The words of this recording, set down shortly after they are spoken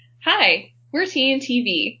Hi, we're Tea and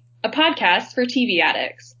TV, a podcast for TV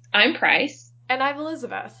addicts. I'm Price. And I'm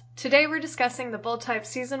Elizabeth. Today we're discussing The Bold Type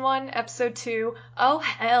Season 1, Episode 2, Oh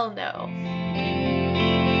Hell No.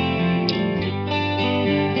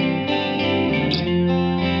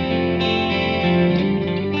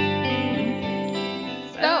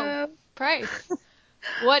 So, Price,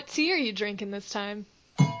 what tea are you drinking this time?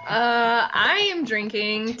 I am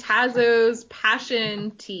drinking Tazo's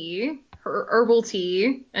Passion Tea, her herbal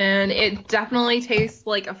tea, and it definitely tastes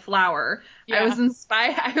like a flower. Yeah. I was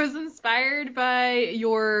inspired by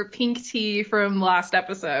your pink tea from last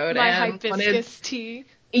episode. My and hibiscus tea.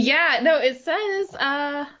 Yeah, no, it says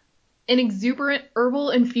an exuberant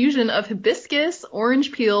herbal infusion of hibiscus,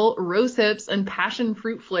 orange peel, rose hips, and passion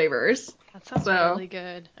fruit flavors. That sounds really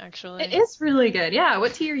good, actually. It is really good. Yeah,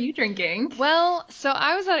 what tea are you drinking? Well, so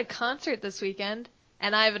I was at a concert this weekend,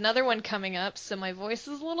 and I have another one coming up, so my voice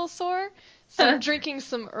is a little sore. So I'm drinking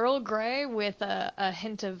some Earl Grey with a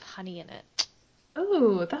hint of honey in it.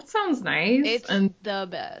 Oh, that sounds nice. It's the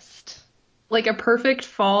best. Like a perfect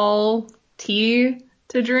fall tea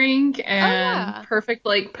to drink and perfect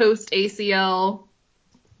like post ACL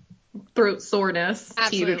throat soreness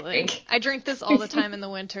tea to drink. I drink this all the time in the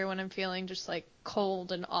winter when I'm feeling just like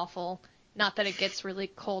cold and awful. Not that it gets really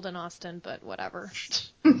cold in Austin, but whatever.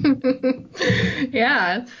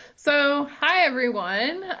 Yeah. So, hi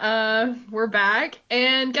everyone. We're back.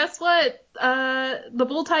 And guess what? The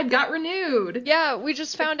Bold Type got renewed. Yeah, we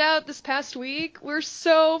just found out this past week. We're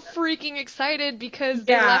so freaking excited because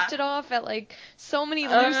they left it off at like so many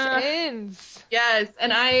loose ends. Yes,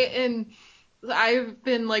 and I've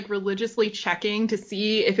been like religiously checking to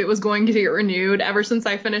see if it was going to get renewed ever since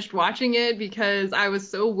I finished watching it because I was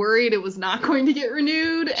so worried it was not going to get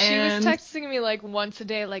renewed. She was texting me like once a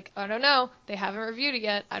day, like, I don't know, they haven't reviewed it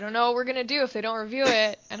yet. I don't know what we're gonna do if they don't review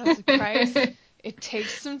it. And I was like, Price, it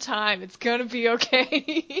takes some time. It's gonna be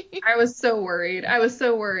okay. I was so worried.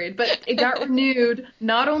 But it got renewed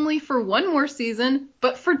not only for one more season,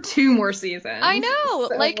 but for 2 more seasons. I know!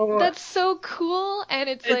 So, like, that's so cool, and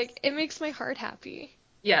it's like, it makes my heart happy.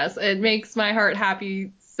 Yes, it makes my heart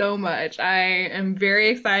happy so much. I am very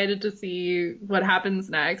excited to see what happens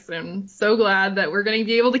next. I'm so glad that we're going to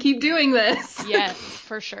be able to keep doing this. Yes,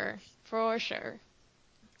 for sure. For sure.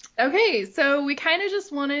 Okay, so we kind of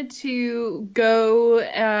just wanted to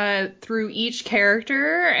go through each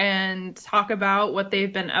character and talk about what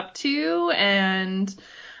they've been up to and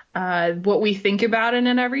what we think about it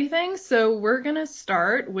and everything. So we're going to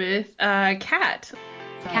start with Kat.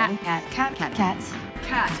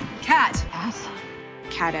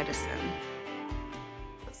 Kat Edison.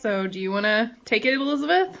 So do you want to take it,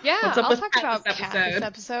 Elizabeth? Yeah, What's up I'll with talk about Kat this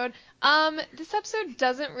episode. This episode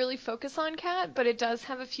doesn't really focus on Kat, but it does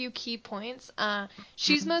have a few key points.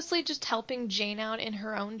 She's mostly just helping Jane out in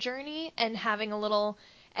her own journey and having a little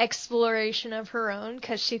exploration of her own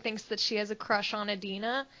because she thinks that she has a crush on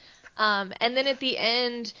Adina. And then at the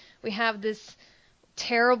end, we have this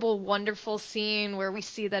terrible, wonderful scene where we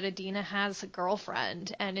see that Adina has a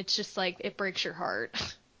girlfriend, and it's just like, it breaks your heart.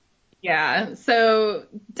 Yeah, so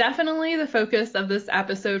definitely the focus of this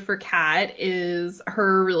episode for Kat is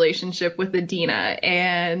her relationship with Adina,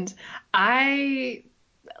 and we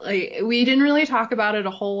didn't really talk about it a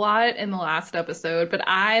whole lot in the last episode, but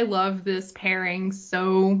I love this pairing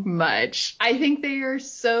so much. I think they are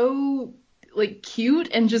so like cute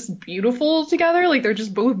and just beautiful together. Like they're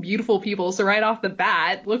just both beautiful people. So right off the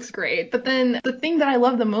bat, looks great. But then the thing that I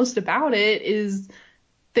love the most about it is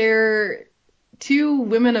they're 2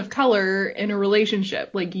 women of color in a relationship.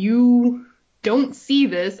 Like you don't see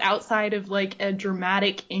this outside of like a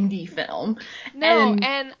dramatic indie film. No,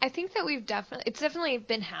 and I think that it's definitely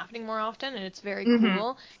been happening more often, and it's very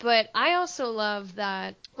cool. But I also love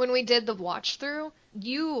that when we did the watch through,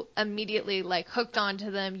 you immediately like hooked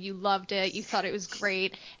onto them. You loved it. You thought it was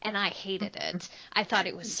great, and I hated it. I thought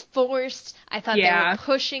it was forced. I thought they were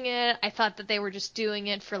pushing it. I thought that they were just doing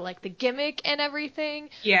it for like the gimmick and everything.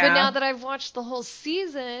 Yeah. But now that I've watched the whole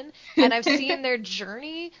season and I've seen their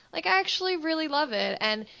journey, like I actually really love it,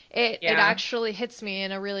 and it actually hits me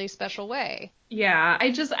in a really special way. Yeah,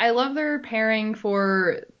 I love their pairing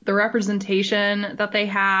for the representation that they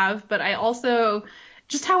have, but I also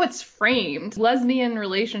just how it's framed. Lesbian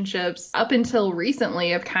relationships up until recently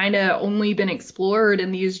have kind of only been explored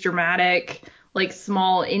in these dramatic, like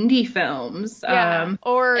small indie films. Yeah,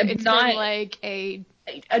 or it's been like a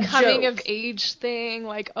coming of age thing,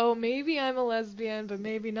 like, oh, maybe I'm a lesbian, but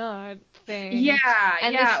maybe not thing. Yeah,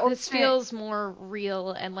 and this feels more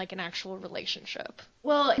real and like an actual relationship.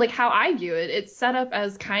 Well, like how I view it, it's set up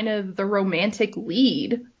as kind of the romantic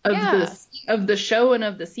lead of Yeah. this of the show and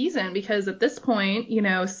of the season, because at this point,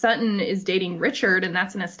 Sutton is dating Richard and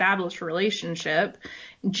that's an established relationship.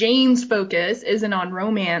 Jane's focus isn't on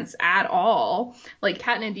romance at all. Like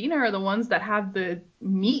Kat and Adina are the ones that have the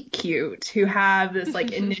meet cute, who have this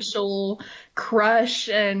like initial crush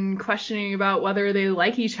and questioning about whether they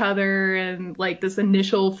like each other and like this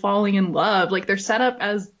initial falling in love. Like they're set up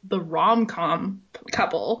as the rom-com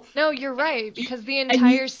couple. No, you're right, because the And you,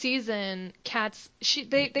 entire season,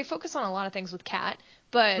 they focus on a lot of things with Kat,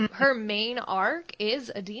 but her main arc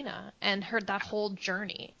is Adina and her that whole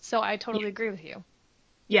journey. So I totally agree with you.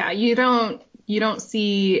 yeah, you don't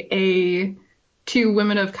see a two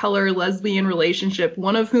women of color lesbian relationship,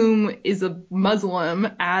 one of whom is a Muslim,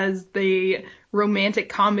 as the romantic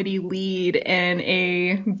comedy lead in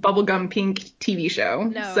a bubblegum pink TV show.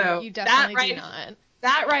 No, So you definitely do not.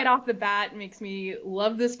 that right off the bat makes me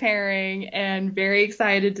love this pairing and very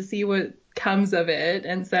excited to see what comes of it.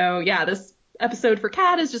 And so, yeah, this episode for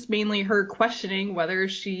Kat is just mainly her questioning whether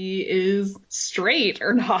she is straight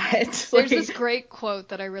or not. There's this Like, great quote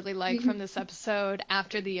that I really like from this episode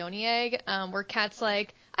after the Yoni egg, where Kat's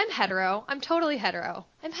like, "I'm hetero. I'm totally hetero.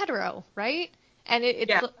 I'm hetero, right?" And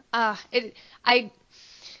yeah. I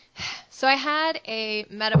so I had a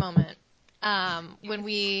meta moment when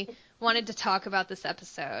we wanted to talk about this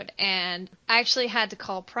episode, and I actually had to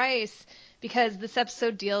call Price because this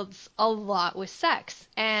episode deals a lot with sex,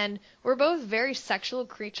 and we're both very sexual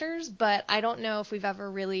creatures, but I don't know if we've ever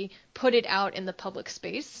really put it out in the public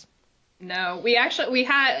space. No, we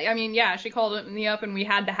had, I mean, yeah, she called me up and we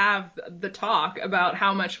had to have the talk about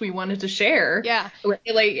how much we wanted to share, Yeah.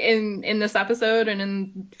 like in this episode and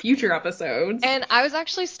in future episodes. And I was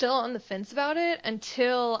actually still on the fence about it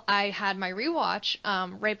until I had my rewatch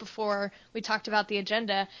right before we talked about the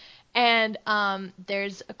agenda. And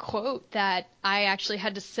there's a quote that I actually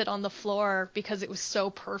had to sit on the floor because it was so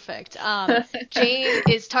perfect. Jane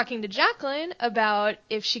is talking to Jacqueline about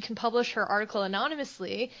if she can publish her article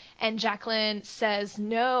anonymously, and Jacqueline says,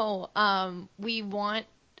 no, we want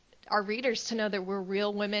our readers to know that we're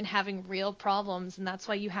real women having real problems, and that's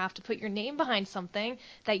why you have to put your name behind something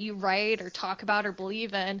that you write or talk about or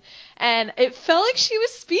believe in. And it felt like she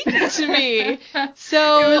was speaking to me.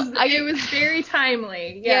 So it was very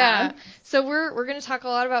timely. yeah. Yeah. So we're going to talk a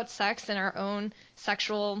lot about sex and our own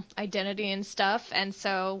sexual identity and stuff. And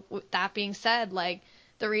so with that being said, like,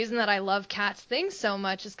 the reason that I love Kat's thing so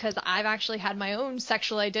much is because I've actually had my own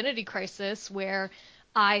sexual identity crisis where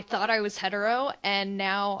I thought I was hetero, and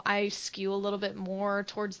now I skew a little bit more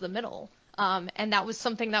towards the middle. And that was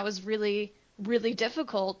something that was really, really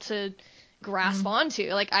difficult to grasp onto.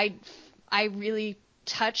 Like, I really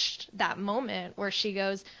touched that moment where she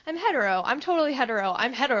goes, I'm hetero. I'm totally hetero.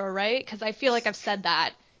 I'm hetero, right? Because I feel like I've said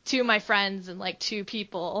that to my friends and like to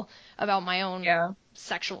people about my own Yeah.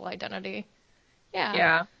 sexual identity. Yeah.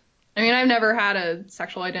 Yeah. I mean, I've never had a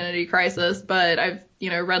sexual identity crisis, but I've,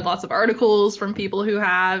 read lots of articles from people who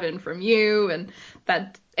have and from you, and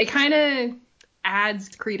that it kind of adds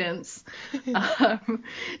credence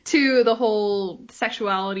to the whole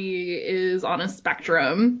sexuality is on a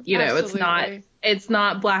spectrum. Absolutely. It's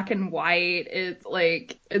not black and white. It's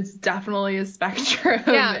like it's definitely a spectrum,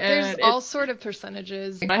 Yeah, there's and all it's sort of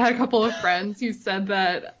percentages. I had a couple of friends who said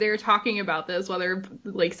that they were talking about this, whether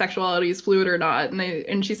like sexuality is fluid or not,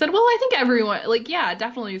 and she said, well, I think everyone, like, yeah,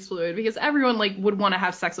 definitely is fluid because everyone like would want to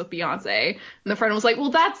have sex with Beyonce, and the friend was like, well,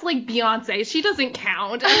 that's like Beyonce, she doesn't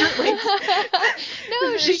count.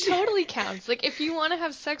 No, she totally counts. Like, if you want to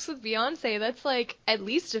have sex with Beyonce, that's like at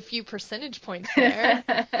least a few percentage points there.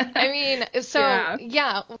 I mean, so Yeah.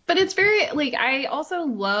 yeah. But it's very like I also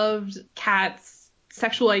loved Kat's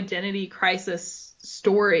sexual identity crisis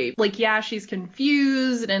story. Like, yeah, she's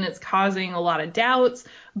confused and it's causing a lot of doubts,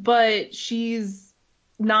 but she's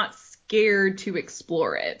not scared to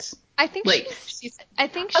explore it. I think Like she's she's I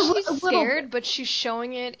think she's a little scared, bit. but she's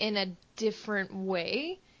showing it in a different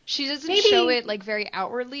way. She doesn't show Maybe it like very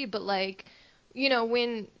outwardly, but like,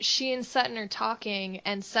 when she and Sutton are talking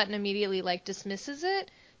and Sutton immediately like dismisses it,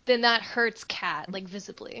 then that hurts Kat like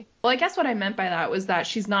visibly. well, I guess what I meant by that was that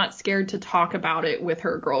she's not scared to talk about it with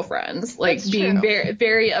her girlfriends, like That's being true. very,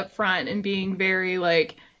 very upfront and being very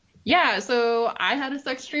like, yeah, so I had a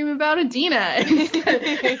sex dream about Adina,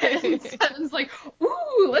 and Sutton's like,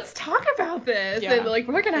 ooh, let's talk about this, and Yeah, like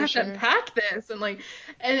we're gonna for have to sure. unpack this, and like,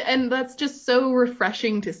 and that's just so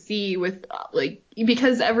refreshing to see with like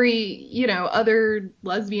because every other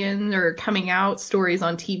lesbian or coming out stories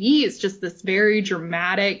on TV is just this very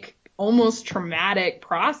dramatic, almost traumatic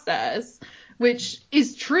process, which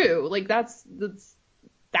is true. Like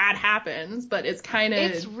that happens, but it's kind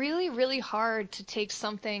It's of really, really hard to take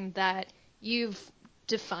something that you've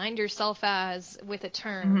defined yourself as with a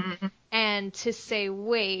term, Mm-hmm. and to say,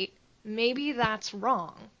 wait, maybe that's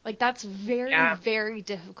wrong. Like, that's very, Yeah. very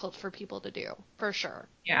difficult for people to do, for sure.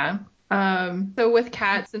 Yeah. So with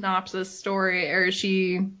Kat's synopsis story, or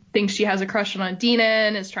she thinks she has a crush on Adina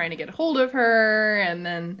and is trying to get a hold of her, and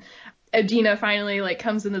then Adina finally like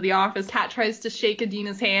comes into the office. Kat tries to shake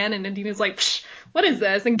Adina's hand, and Adina's like, Psh, "What is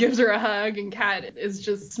this?" and gives her a hug. And Kat is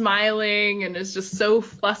just smiling and is just so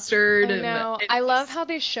flustered. I And know. I love how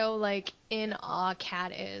they show like in awe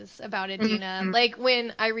Kat is about Adina. Mhm. Like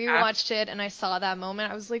when I Yeah, rewatched it and I saw that moment,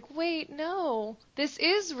 I was like, wait, no, this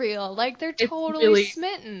is real. Like they're it's totally really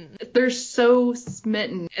smitten. they're so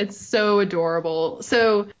smitten. It's so adorable.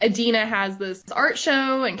 So Adina has this art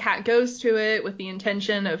show and Kat goes to it with the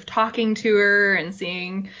intention of talking to her and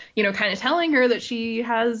seeing, kind of telling her that she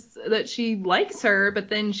likes her, but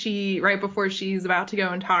then right before she's about to go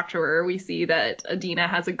and talk to her, we see that Adina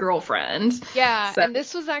has a girlfriend. Yeah, So and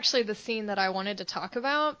this was actually the scene that I wanted to talk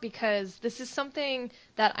about because this is something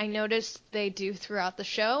that I noticed they do throughout the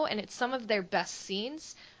show, and it's some of their best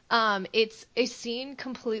scenes. It's a scene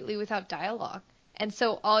completely without dialogue. And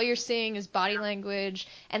so all you're seeing is body language,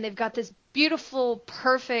 and they've got this beautiful,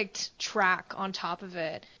 perfect track on top of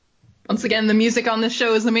it. once again, the music on this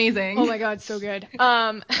show is amazing. Oh my god, so good.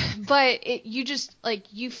 But you just like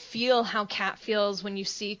you feel how Kat feels when you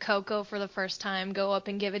see Coco for the first time go up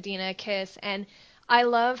and give Adina a kiss, and I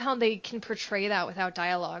love how they can portray that without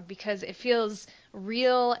dialogue because it feels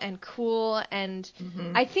real and cool, and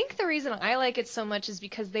Hmm. I think the reason I like it so much is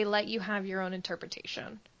because they let you have your own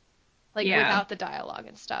interpretation, like Yeah, without the dialogue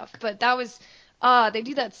and stuff. But that was they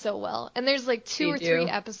do that so well. And there's like they do.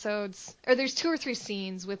 there's two or three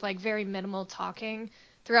scenes with like very minimal talking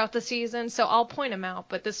throughout the season. So I'll point them out,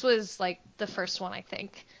 but this was like the first one I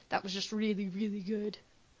think that was just really, really good.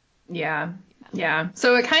 Yeah. Yeah.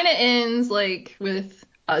 So it kind of ends like with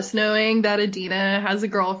us knowing that Adina has a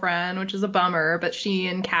girlfriend, which is a bummer, but she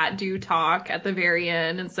and Kat do talk at the very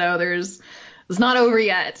end, and so it's not over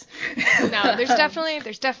yet. No, there's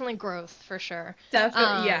definitely growth for sure.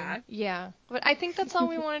 Definitely, yeah. Yeah, but I think that's all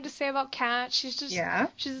we wanted to say about Kat. Yeah.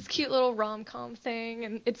 She's this cute little rom-com thing,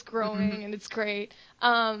 and it's Mhm. growing and it's great.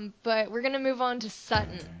 But we're gonna move on to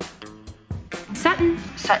Sutton. Sutton.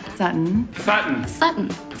 Sutton. Sutton. Sutton. Sutton.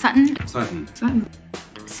 Sutton. Sutton. Sutton.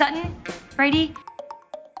 Sutton. Brady.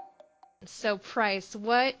 So Price,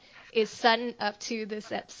 what is Sutton up to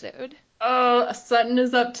this episode? Oh, Sutton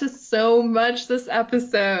is up to so much this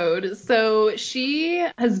episode. So she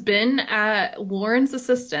has been Lauren's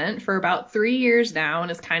assistant for about 3 years now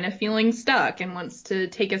and is kind of feeling stuck and wants to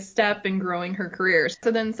take a step in growing her career.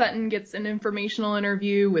 So then Sutton gets an informational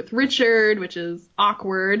interview with Richard, which is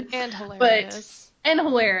awkward, And but hilarious. and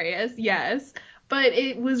hilarious, yes. But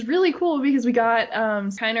it was really cool because we got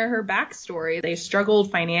kind of her backstory. They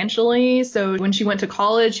struggled financially. So when she went to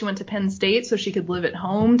college, she went to Penn State so she could live at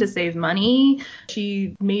home to save money.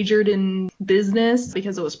 She majored in business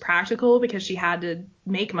because it was practical because she had to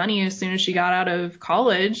make money as soon as she got out of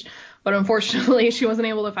college. But unfortunately, she wasn't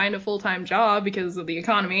able to find a full-time job because of the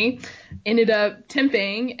economy. Ended up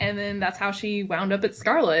temping, and then that's how she wound up at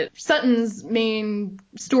Scarlet. Sutton's main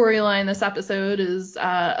storyline this episode is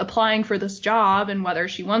applying for this job and whether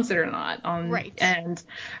she wants it or not. Right. And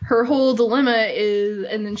her whole dilemma is,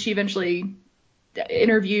 and then she eventually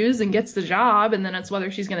interviews and gets the job, and then it's whether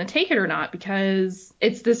she's going to take it or not because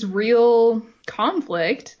it's this real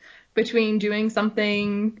conflict between doing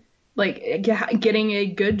something like getting a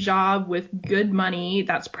good job with good money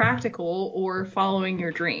that's practical or following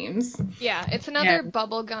your dreams. Yeah, it's another And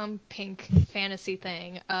bubblegum pink fantasy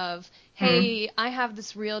thing of, mhm, hey, I have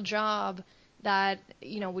this real job that,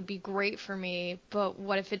 would be great for me, but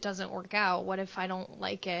what if it doesn't work out? What if I don't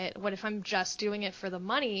like it? What if I'm just doing it for the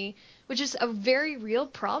money? Which is a very real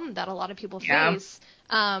problem that a lot of people yeah, face,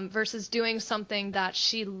 versus doing something that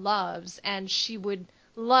she loves and she would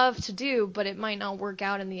love to do, but it might not work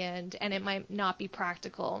out in the end and it might not be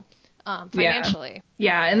practical, yeah, financially.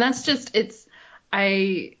 yeah, and that's just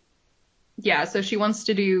I yeah, so she wants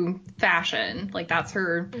to do fashion. Like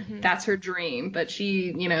Hmm. that's her dream, but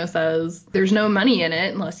she, says there's no money in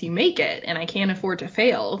it unless you make it and I can't afford to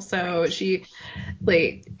fail. So Right. she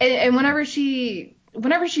like and whenever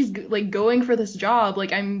she's like going for this job,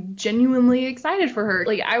 like I'm genuinely excited for her.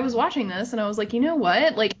 Like I was watching this and I was like, you know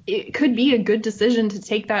what? Like it could be a good decision to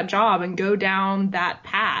take that job and go down that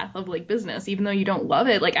path of like business even though you don't love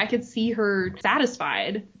it. Like I could see her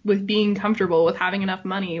satisfied with being comfortable with having enough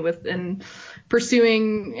money with and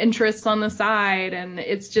pursuing interests on the side, and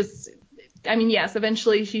it's just I mean, yes,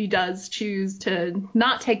 eventually she does choose to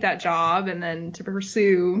not take that job and then to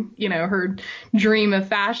pursue, her dream of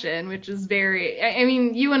fashion, which is I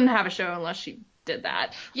mean, you wouldn't have a show unless she did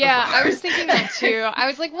that. Yeah, I was thinking that too. I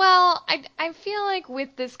was like, well, I feel like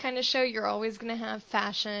with this kind of show, you're always going to have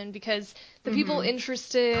fashion because the people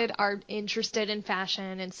interested are interested in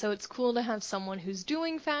fashion. And so it's cool to have someone who's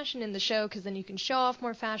doing fashion in the show because then you can show off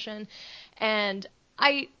more fashion. And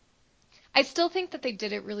I still think that they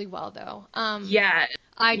did it really well, though. Yeah.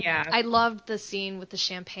 I loved the scene with the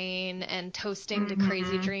champagne and toasting to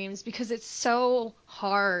Crazy Dreams because it's so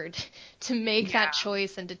hard to make that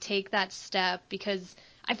choice and to take that step because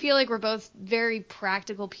I feel like we're both very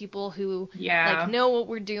practical people who like know what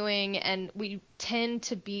we're doing and we tend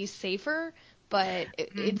to be safer, but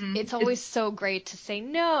it's always so great to say,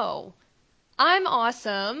 no, I'm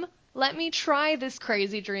awesome. Let me try this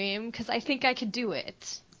crazy dream because I think I could do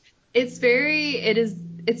it.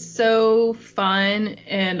 It's so fun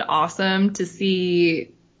and awesome to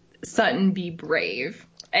see Sutton be brave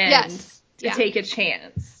and to take a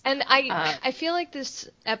chance. And I feel like this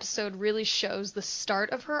episode really shows the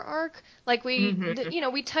start of her arc. Like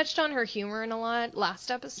we touched on her humor in a lot last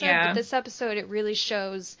episode, but this episode it really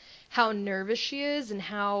shows how nervous she is and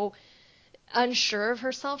how unsure of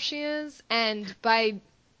herself she is. And by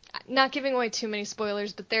not giving away too many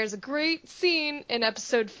spoilers, but there's a great scene in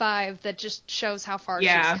episode 5 that just shows how far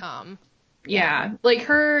she's come. Yeah. Like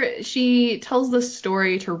she tells the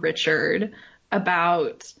story to Richard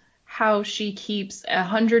about how she keeps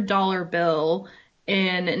 $100 bill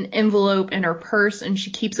in an envelope in her purse and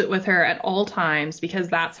she keeps it with her at all times because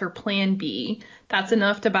that's her plan B. That's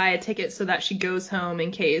enough to buy a ticket so that she goes home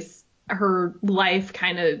in case her life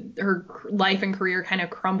and career kind of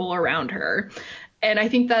crumble around her. And I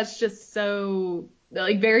think that's just so,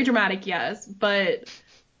 like, very dramatic, yes, but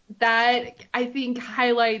that, I think,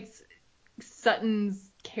 highlights Sutton's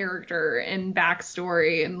character and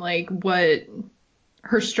backstory and, like, what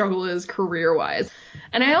her struggle is career-wise.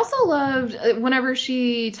 And I also loved whenever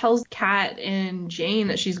she tells Kat and Jane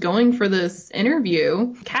that she's going for this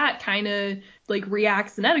interview, Kat kind of, like,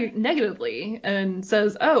 reacts negatively and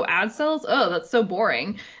says, oh, ad sales? Oh, that's so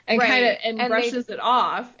boring. And brushes it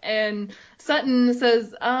off. And Sutton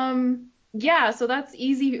says, yeah, so that's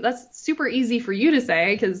easy. That's super easy for you to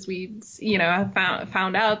say because we, have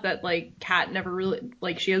found out that, like, Kat never really,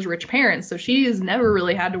 like, she has rich parents, so she's never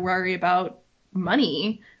really had to worry about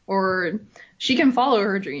money, or she can follow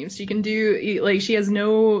her dreams. She can do, like, she has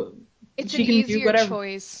no. It's an easier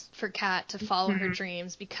choice for Kat to follow her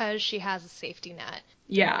dreams because she has a safety net.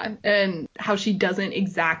 Yeah, and how she doesn't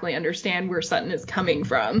exactly understand where Sutton is coming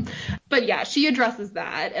from. But yeah, she addresses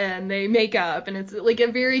that and they make up, and it's like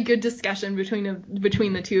a very good discussion between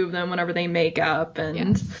the two of them whenever they make up.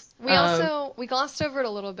 And we glossed over it a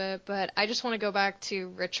little bit, but I just want to go back to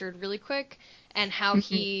Richard really quick and how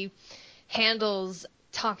he handles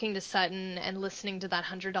talking to Sutton and listening to that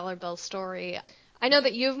 $100 bill story. I know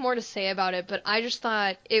that you have more to say about it, but I just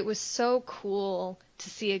thought it was so cool to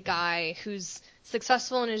see a guy who's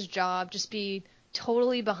successful in his job just be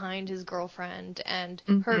totally behind his girlfriend and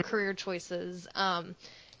her career choices.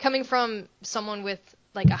 Coming from someone with,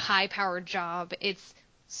 like, a high-powered job, it's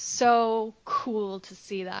so cool to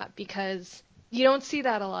see that because you don't see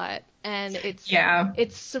that a lot. And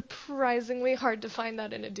it's surprisingly hard to find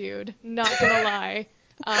that in a dude, not gonna lie.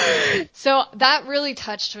 So that really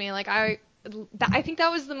touched me. Like, I think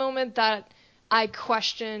that was the moment that I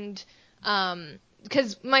questioned,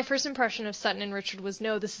 because my first impression of Sutton and Richard was,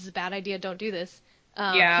 no, this is a bad idea, don't do this.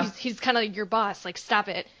 He's kind of like your boss, like, stop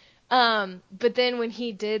it. But then when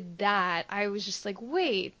he did that, I was just like,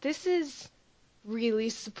 wait, this is really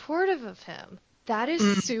supportive of him. That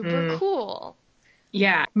is super cool.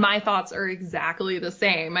 Yeah, my thoughts are exactly the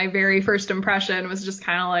same. My very first impression was just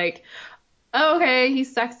kind of like, oh, okay,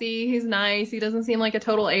 he's sexy, he's nice, he doesn't seem like a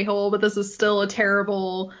total a-hole, but this is still a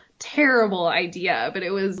terrible, terrible idea. But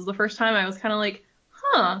it was the first time I was kind of like,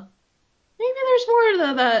 maybe there's more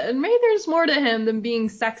to that, and maybe there's more to him than being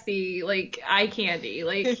sexy, like eye candy.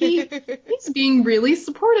 Like, he's being really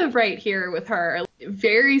supportive right here with her.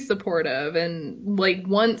 Very supportive, and, like,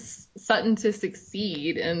 wants Sutton to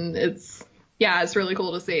succeed, and it's really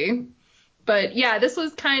cool to see. But yeah, this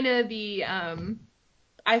was kind of the,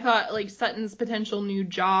 I thought, like, Sutton's potential new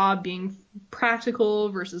job being practical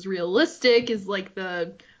versus realistic is, like,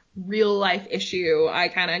 the real life issue I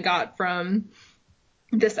kind of got from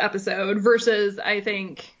this episode versus, I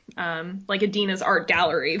think, like, Adina's art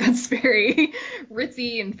gallery that's very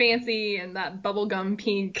ritzy and fancy and that bubblegum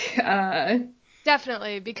pink.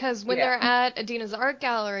 Definitely, because when they're at Adina's art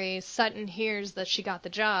gallery, Sutton hears that she got the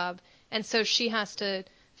job, and so she has to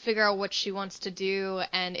figure out what she wants to do,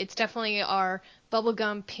 and it's definitely our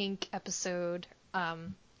bubblegum pink episode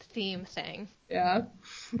theme thing. Yeah.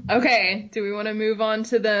 Okay, do we want to move on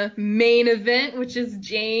to the main event, which is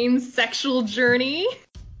Jane's sexual journey?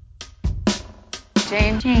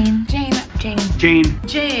 Jane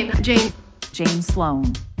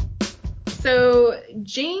Sloan. So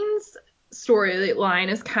Jane's storyline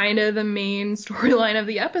is kind of the main storyline of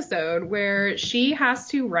the episode, where she has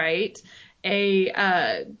to write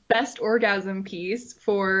a best orgasm piece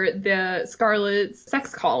for the Scarlet's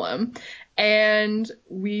sex column. And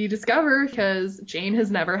we discover, because Jane has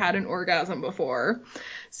never had an orgasm before,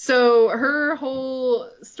 so her whole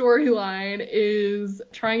storyline is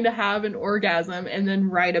trying to have an orgasm and then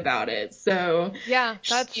write about it. So yeah,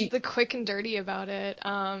 that's the quick and dirty about it.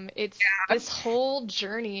 It's this whole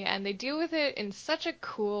journey, and they deal with it in such a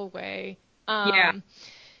cool way.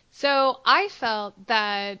 So I felt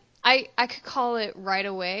that I could call it right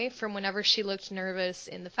away from whenever she looked nervous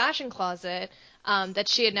in the fashion closet, that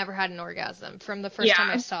she had never had an orgasm from the first time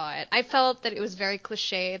I saw it. I felt that it was very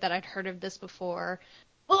cliche, that I'd heard of this before.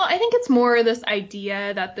 Well, I think it's more this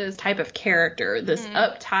idea that this type of character, this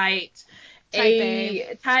uptight,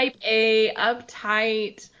 type A,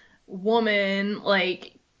 uptight woman,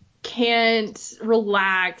 like, can't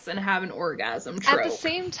relax and have an orgasm trope. At the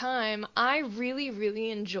same time, I really,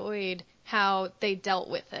 really enjoyed how they dealt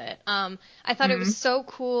with it. I thought it was so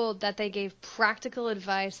cool that they gave practical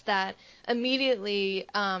advice that immediately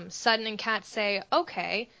Sutton and Kat say,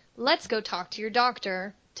 okay, let's go talk to your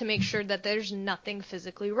doctor to make sure that there's nothing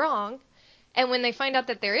physically wrong. And when they find out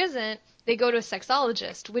that there isn't, they go to a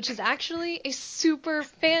sexologist, which is actually a super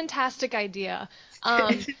fantastic idea.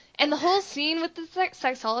 And the whole scene with the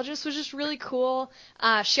sexologist was just really cool.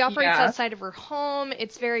 She operates outside of her home.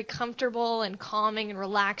 It's very comfortable and calming and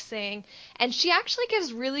relaxing. And she actually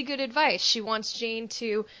gives really good advice. She wants Jane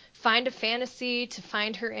to find a fantasy, to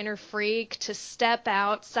find her inner freak, to step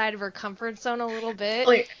outside of her comfort zone a little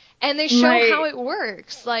bit. And they show how it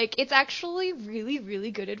works. Like, it's actually really,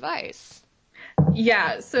 really good advice.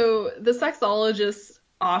 Yeah, so the sexologist's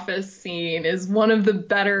office scene is one of the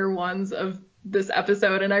better ones of this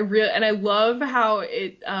episode, and I love how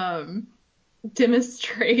it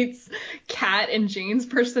demonstrates Kat and Jane's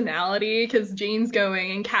personality, because Jane's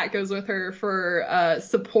going and Kat goes with her for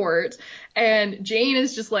support, and Jane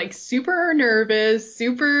is just like super nervous,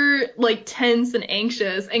 super like tense and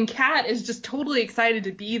anxious, and Kat is just totally excited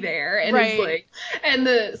to be there, and is like, and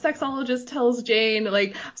the sexologist tells Jane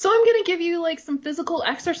like, so I'm gonna give you like some physical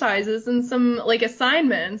exercises and some like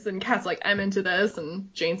assignments, and Kat's like, I'm into this,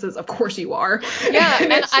 and Jane says, of course you are. Yeah,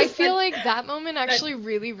 and I feel like that moment actually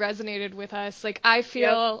really resonated with us. Like, I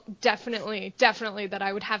feel definitely that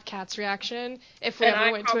I would have Kat's reaction if we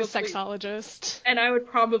ever went to a sexologist. And I would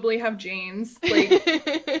probably have Jane's. Like,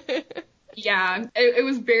 yeah, it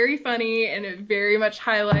was very funny, and it very much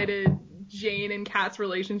highlighted Jane and Kat's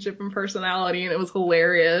relationship and personality, and it was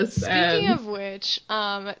hilarious. Speaking of which,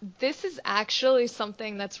 this is actually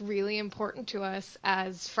something that's really important to us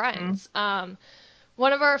as friends.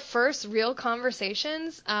 One of our first real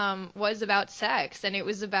conversations was about sex, and it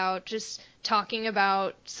was about just talking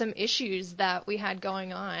about some issues that we had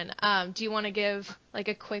going on. Do you want to give like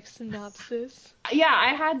a quick synopsis? Yeah,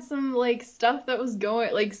 I had some like stuff that was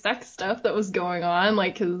going, like sex stuff that was going on,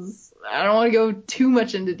 like, because I don't want to go too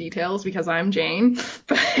much into details because I'm Jane,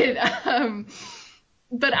 but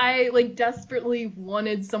I like desperately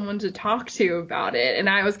wanted someone to talk to about it, and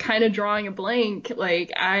I was kind of drawing a blank.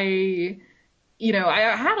 Like, I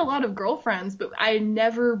had a lot of girlfriends, but I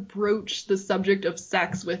never broached the subject of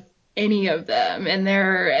sex with any of them. And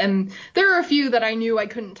there are a few that I knew I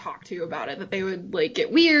couldn't talk to about it, that they would like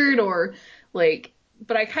get weird or like,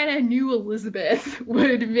 but I kind of knew Elizabeth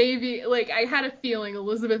would maybe, like, I had a feeling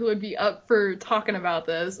Elizabeth would be up for talking about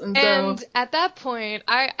this. And at that point,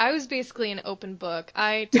 I was basically an open book.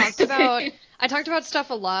 I talked about stuff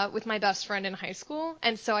a lot with my best friend in high school,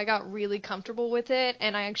 and so I got really comfortable with it,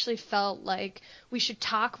 and I actually felt like we should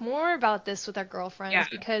talk more about this with our girlfriends,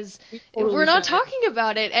 because we're not talking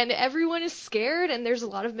about it, and everyone is scared, and there's a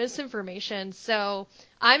lot of misinformation. So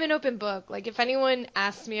I'm an open book. Like, if anyone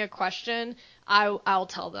asks me a question, I'll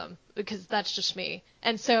tell them, because that's just me.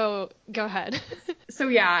 And so, go ahead. So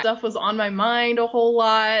yeah, stuff was on my mind a whole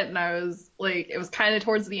lot, and I was like, it was kind of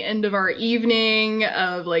towards the end of our evening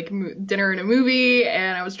of like dinner and a movie,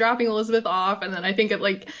 and I was dropping Elizabeth off, and then I think at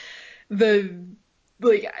like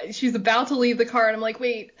she's about to leave the car, and I'm like,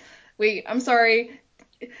 wait, I'm sorry.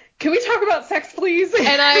 Can we talk about sex, please?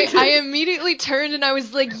 And I immediately turned and I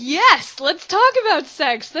was like, yes, let's talk about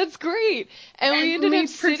sex. That's great. And we ended up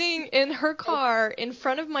sitting in her car in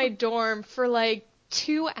front of my dorm for like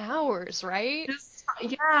 2 hours, right? Just,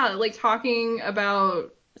 yeah, like talking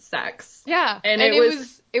about sex. Yeah, And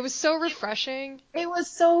it was so refreshing. it was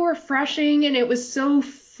so refreshing and it was so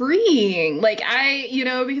freeing. Like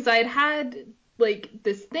because I had like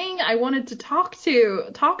this thing I wanted to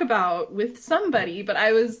talk about with somebody, but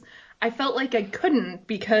I felt like I couldn't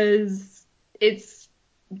because it's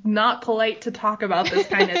not polite to talk about this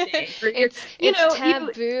kind of thing. Or It's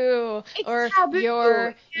taboo, it's or taboo.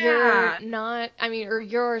 you're Yeah. not, I mean, or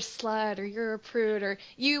you're a slut, or you're a prude, or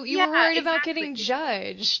you Yeah, were worried about exactly. getting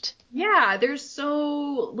judged. Yeah, there's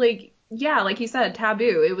so like you said,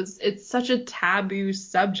 taboo. It's such a taboo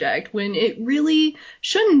subject when it really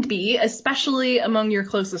shouldn't be, especially among your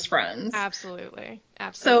closest friends. Absolutely.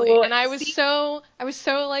 Absolutely. So And I was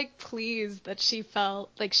so like pleased that she felt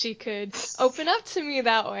like she could open up to me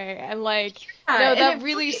that way, and like, yeah, no, and that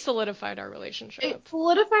really solidified our relationship. it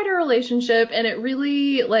solidified our relationship and it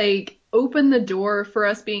really like opened the door for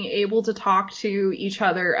us being able to talk to each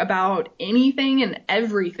other about anything and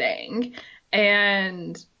everything.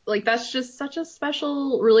 And like that's just such a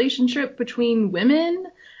special relationship between women.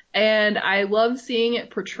 And I love seeing it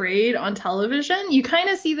portrayed on television. You kind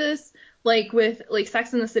of see this like with like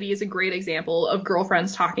Sex and the City is a great example of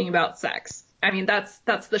girlfriends talking about sex. I mean,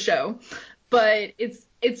 that's the show. But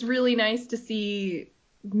it's really nice to see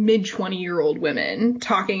mid 20-year-old women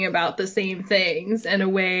talking about the same things in a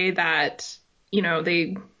way that,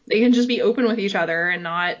 they can just be open with each other and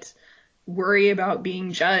not worry about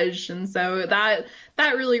being judged. And so that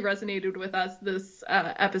really resonated with us this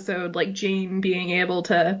episode, like Jane being able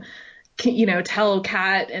to tell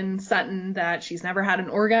Kat and Sutton that she's never had an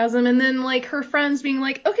orgasm, and then like her friends being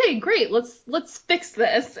like, okay, great, let's fix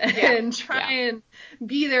this and try and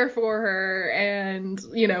be there for her and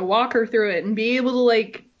walk her through it and be able to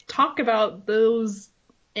like talk about those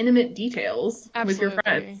intimate details with your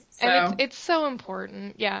friends. So And it's so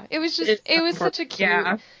important. Yeah. it's so It was such a important.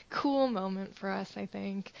 Yeah. cool moment for us, I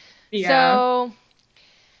think. Yeah. So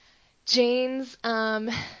Jane's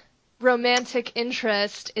romantic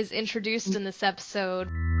interest is introduced in this episode.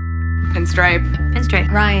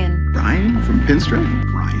 Pinstripe. Ryan. Ryan from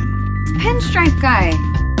Pinstripe? Ryan. Pinstripe guy.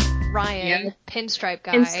 Ryan, Yeah. Pinstripe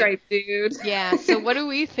guy. Pinstripe dude. Yeah, so what do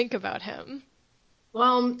we think about him?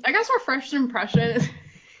 Well, I guess our first impression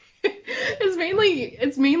is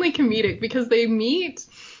mainly comedic because they meet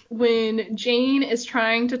when Jane is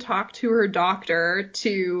trying to talk to her doctor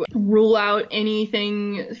to rule out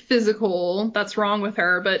anything physical that's wrong with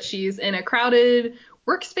her, but she's in a crowded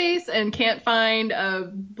workspace and can't find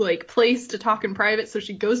a like place to talk in private, so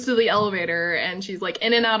she goes to the elevator and she's like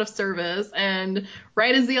in and out of service, and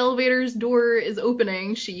right as the elevator's door is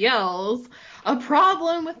opening, she yells, "A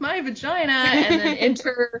problem with my vagina," and then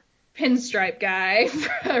enter Pinstripe guy,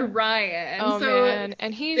 Ryan. Oh so man,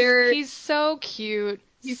 and he's so cute.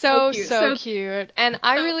 He's So, cute. so cute. And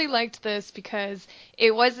I really liked this because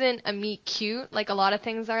it wasn't a meet cute like a lot of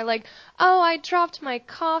things are, like, oh, I dropped my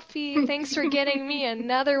coffee, thanks for getting me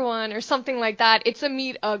another one, or something like that. It's a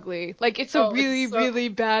meet ugly. Like, it's a really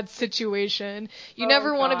bad situation. You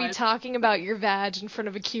never want to be talking about your vag in front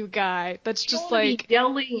of a cute guy. That's just like you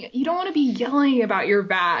don't want to be yelling about your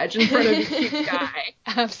vag in front of a cute guy.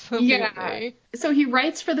 Absolutely. Yeah. So he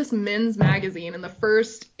writes for this men's magazine, and the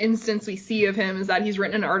first instance we see of him is that he's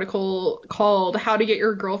written an article called "How to Get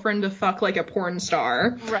Your Girlfriend to Fuck Like a Porn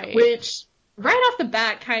Star," right? Which right off the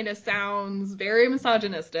bat kind of sounds very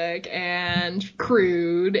misogynistic and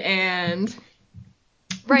crude, and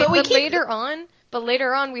right. But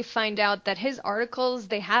later on, we find out that his articles,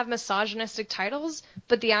 they have misogynistic titles,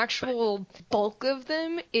 but the actual bulk of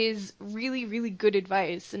them is really good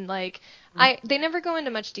advice. And like, they never go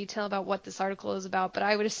into much detail about what this article is about, but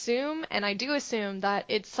I would assume, and I do assume, that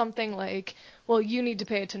it's something like, well, you need to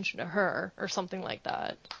pay attention to her, or something like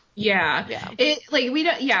that. Yeah.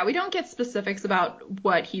 Yeah. We don't get specifics about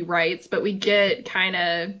what he writes, but we get kind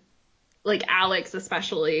of like Alex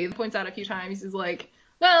especially points out a few times, he's like,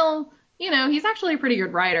 well, he's actually a pretty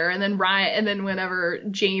good writer. And then whenever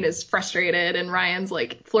Jane is frustrated and Ryan's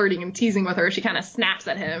like flirting and teasing with her, she kind of snaps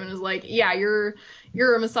at him and is like, yeah, you're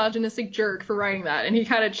a misogynistic jerk for writing that. And he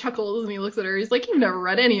kind of chuckles and he looks at her. He's like, you've never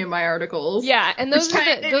read any of my articles. Yeah, and those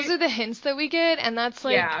are the hints that we get, and that's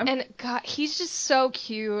like, yeah. And God, he's just so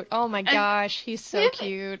cute. Oh my gosh, he's so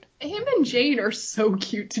cute. Him and Jane are so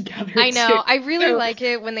cute together. I know. Too. I really like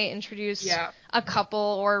it when they introduce Yeah. a couple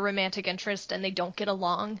or a romantic interest and they don't get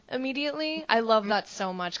along immediately. I love that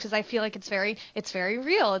so much because I feel like it's very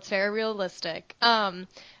real. It's very realistic.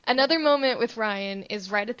 Another moment with Ryan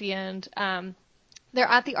is right at the end. They're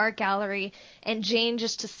at the art gallery, and Jane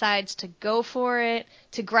just decides to go for it,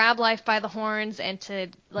 to grab life by the horns, and to,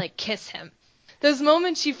 like, kiss him. those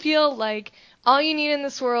moments you feel like all you need in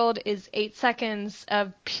this world is 8 seconds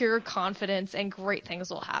of pure confidence and great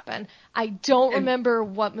things will happen. I don't remember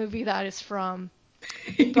what movie that is from,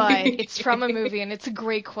 but it's from a movie and it's a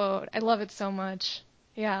great quote. I love it so much.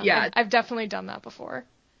 Yeah. I've definitely done that before.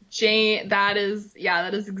 Jane, that is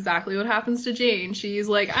exactly what happens to Jane. She's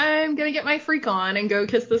like, I'm gonna get my freak on and go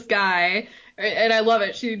kiss this guy. And I love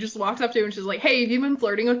it. She just walks up to him and she's like, hey, have you been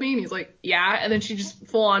flirting with me? And he's like, yeah. And then she just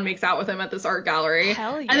full on makes out with him at this art gallery.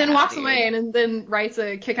 Hell yeah, and then walks dude. away and then writes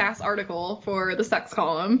a kick-ass article for the sex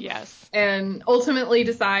column. Yes. And ultimately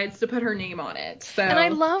decides to put her name on it. So. And I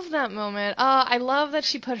love that moment. I love that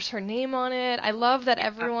she puts her name on it. I love that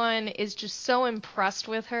everyone is just so impressed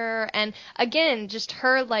with her. And again, just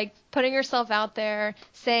her like putting herself out there,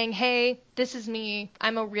 saying, hey, this is me.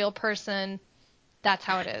 I'm a real person. That's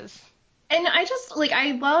how it is. And I just, like,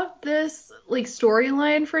 I love this, like,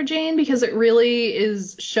 storyline for Jane because it really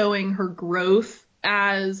is showing her growth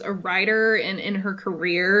as a writer and in her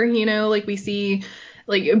career, you know, like we see,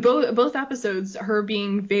 like, both episodes, her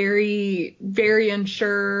being very, very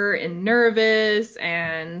unsure and nervous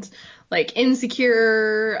and, like,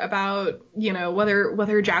 insecure about, you know,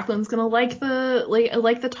 whether Jacqueline's gonna like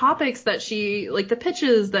the topics that she, like, the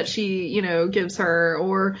pitches that she, you know, gives her,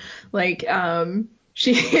 or, like,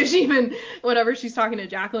 she even, whenever she's talking to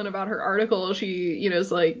Jacqueline about her article, she, you know, is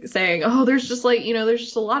like saying, oh, there's just like, you know, there's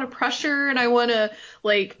just a lot of pressure and I want to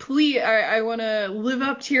like, please, I want to live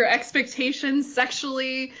up to your expectations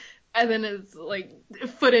sexually. And then it's like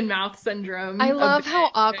foot and mouth syndrome. I love how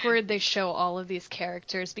awkward they show all of these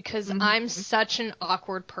characters because I'm such an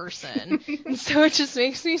awkward person. And so it just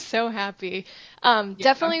makes me so happy.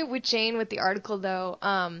 Definitely with Jane with the article though,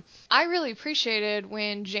 I really appreciated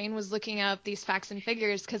when Jane was looking up these facts and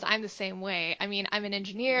figures because I'm the same way. I mean, I'm an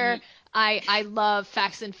engineer. I love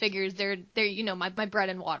facts and figures. They're you know, my bread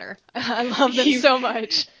and water. I love them so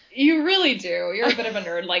much. You really do. You're a bit of a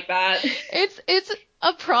nerd like that. It's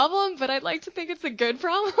a problem, but I'd like to think it's a good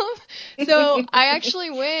problem. So I actually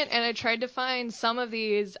went and I tried to find some of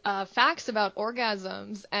these facts about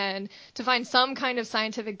orgasms and to find some kind of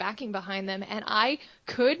scientific backing behind them. And I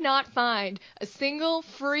could not find a single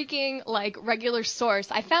freaking like regular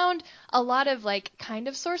source. I found a lot of like kind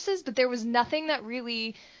of sources, but there was nothing that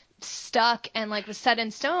really stuck and like was set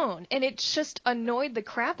in stone, and it just annoyed the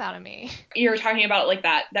crap out of me. You're talking about like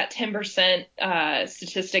that 10%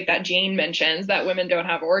 statistic that Jane mentions that women don't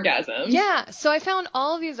have orgasms. Yeah, so I found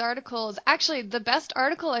all of these articles. Actually, the best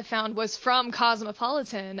article I found was from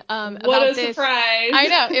Cosmopolitan. What a surprise! I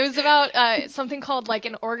know, it was about something called like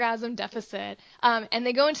an orgasm deficit, and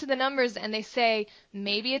they go into the numbers and they say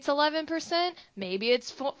maybe it's 11%, maybe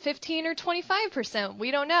it's 15 or 25%.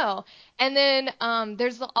 We don't know. And then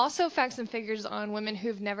there's also facts and figures on women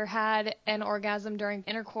who've never had an orgasm during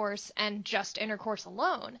intercourse and just intercourse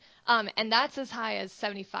alone. And that's as high as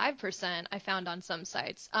 75% I found on some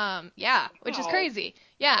sites. Which is crazy.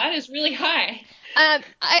 Yeah. That is really high.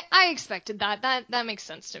 I expected that. That makes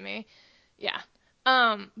sense to me. Yeah.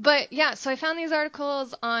 But yeah, so I found these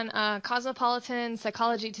articles on Cosmopolitan,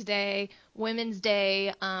 Psychology Today, Women's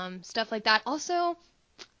Day, stuff like that. Also,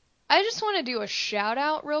 I just want to do a shout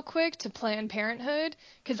out real quick to Planned Parenthood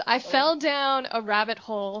because I fell down a rabbit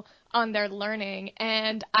hole on their learning,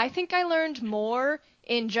 and I think I learned more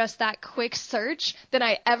in just that quick search than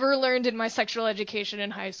I ever learned in my sexual education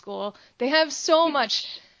in high school. They have so much.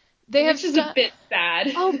 Which is a bit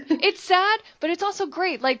sad. Oh, it's sad, but it's also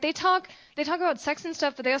great. Like they talk about sex and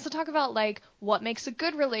stuff, but they also talk about like what makes a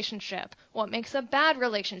good relationship, what makes a bad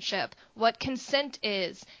relationship, what consent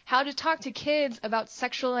is, how to talk to kids about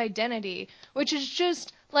sexual identity, which is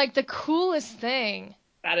just like the coolest thing.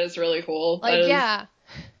 That is really cool. Like, yeah.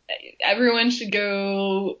 Everyone should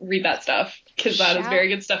go read that stuff because that is very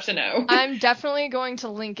good stuff to know. I'm definitely going to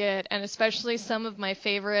link it, and especially some of my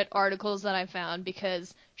favorite articles that I found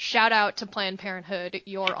because shout out to Planned Parenthood,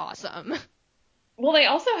 you're awesome. Well, they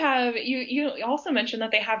also have, you also mentioned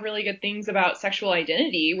that they have really good things about sexual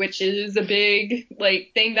identity, which is a big,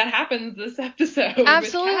 like, thing that happens this episode.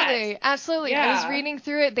 Absolutely. Absolutely. Yeah. I was reading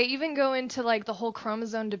through it. They even go into, like, the whole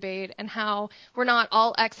chromosome debate and how we're not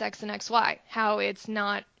all XX and XY, how it's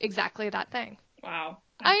not exactly that thing. Wow.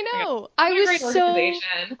 I know. I was so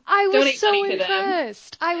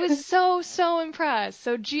impressed. I was so impressed.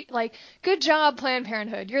 So, good job, Planned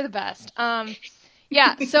Parenthood. You're the best.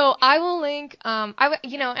 Yeah, so I will link, and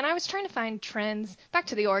I was trying to find trends, back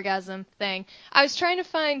to the orgasm thing. I was trying to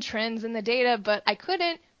find trends in the data, but I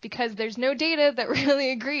couldn't because there's no data that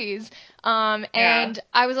really agrees. And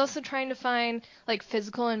I was also trying to find, like,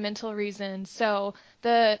 physical and mental reasons. So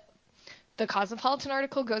the the Cosmopolitan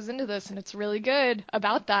article goes into this, and it's really good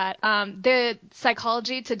about that. The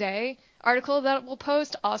Psychology Today article that we'll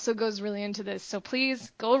post also goes really into this, so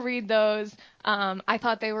please go read those. I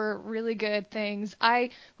thought they were really good things. I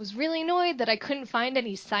was really annoyed that I couldn't find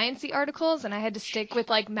any sciencey articles, and I had to stick with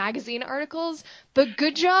like magazine articles, but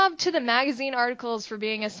good job to the magazine articles for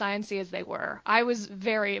being as sciencey as they were. I was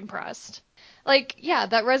very impressed. Like, yeah,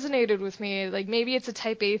 that resonated with me. Like, maybe it's a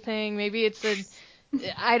type A thing, maybe it's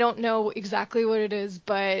I don't know exactly what it is,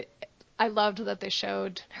 but I loved that they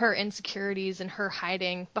showed her insecurities and her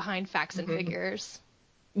hiding behind facts and figures.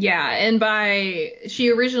 Yeah, and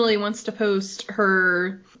she originally wants to post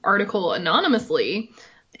her article anonymously,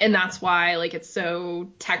 and that's why like it's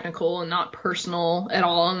so technical and not personal at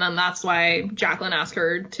all, and then that's why Jacqueline asked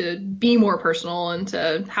her to be more personal and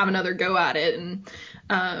to have another go at it,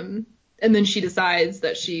 and then she decides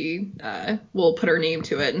that she will put her name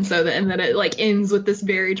to it, and then it like ends with this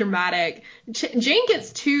very dramatic. Jane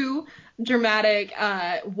gets two dramatic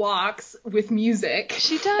walks with music.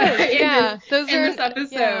 She does, yeah. In this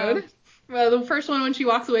episode. Yeah. Well, the first one when she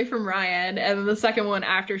walks away from Ryan, and then the second one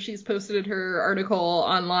after she's posted her article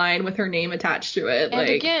online with her name attached to it. And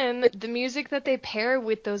again, the music that they pair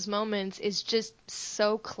with those moments is just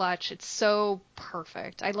so clutch. It's so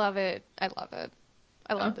perfect. I love it. I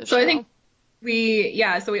love this show. I think we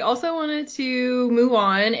also wanted to move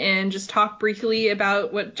on and just talk briefly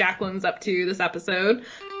about what Jacqueline's up to this episode.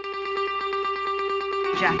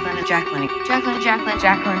 Jacqueline.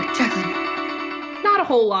 Not a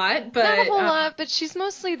whole lot, but she's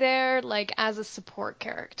mostly there like as a support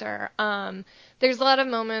character. There's a lot of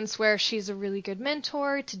moments where she's a really good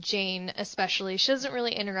mentor to Jane, especially. She doesn't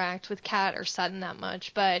really interact with Kat or Sutton that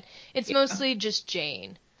much, but it's mostly just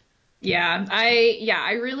Jane. Yeah,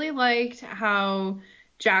 I really liked how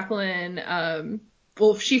Jacqueline,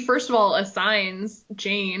 she first of all assigns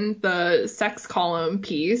Jane the sex column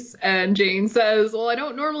piece, and Jane says, well, I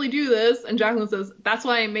don't normally do this, and Jacqueline says, that's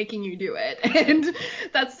why I'm making you do it. And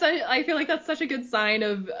I feel like that's such a good sign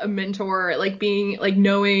of a mentor, like being, like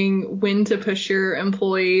knowing when to push your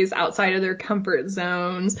employees outside of their comfort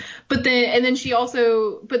zones, but then she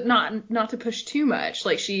also, but not to push too much,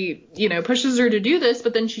 like she, pushes her to do this,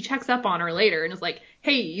 but then she checks up on her later and is like,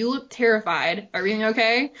 hey, you look terrified. Everything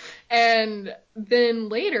okay? And then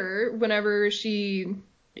later, whenever Jane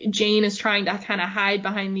is trying to kind of hide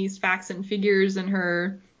behind these facts and figures in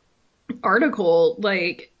her article,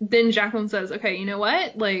 like, then Jacqueline says, okay, you know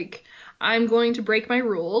what? Like, I'm going to break my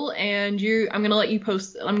rule, and I'm going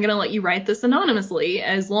to let you write this anonymously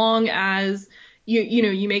as long as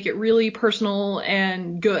you make it really personal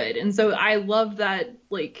and good. And so I love that,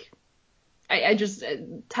 like, I just,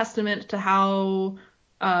 testament to how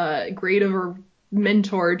great of a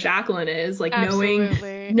mentor Jacqueline is, like knowing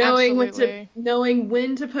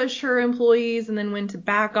when to push her employees and then when to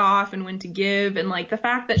back off and when to give, and like the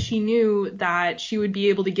fact that she knew that she would be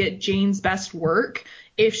able to get Jane's best work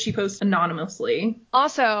if she posts anonymously.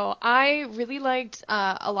 Also, I really liked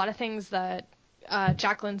a lot of things that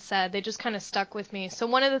Jacqueline said. They just kind of stuck with me. So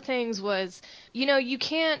one of the things was, you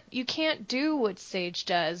can't do what Sage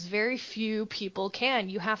does. Very few people can.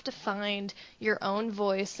 You have to find your own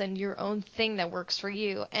voice and your own thing that works for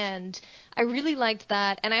you. And I really liked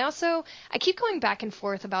that. And I keep going back and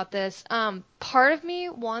forth about this. Part of me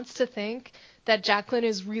wants to think that Jacqueline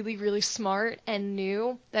is really, really smart and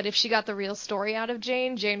knew that if she got the real story out of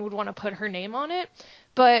Jane, Jane would want to put her name on it.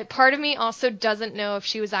 But part of me also doesn't know if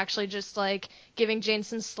she was actually just like giving Jane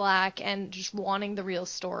some slack and just wanting the real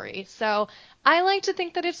story. So I like to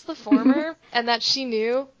think that it's the former and that she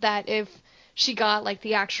knew that if she got like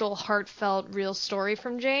the actual heartfelt real story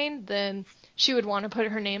from Jane, then she would want to put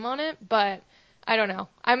her name on it. But I don't know.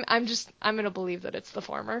 I'm going to believe that it's the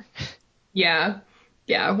former. Yeah.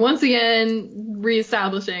 Yeah. Once again,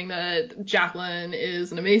 reestablishing that Jacqueline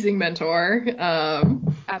is an amazing mentor.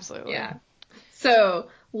 Absolutely. Yeah. So,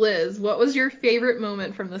 Liz, what was your favorite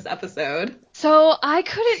moment from this episode? So I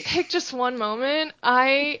couldn't pick just one moment.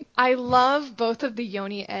 I love both of the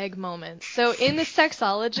Yoni egg moments. So in The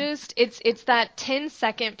Sexologist, it's that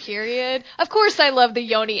 10-second period. Of course I love the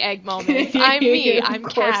Yoni egg moments. I'm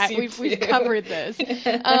Kat. We've covered this.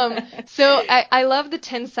 So I love the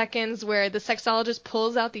 10 seconds where the sexologist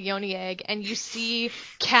pulls out the Yoni egg and you see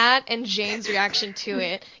Kat and Jane's reaction to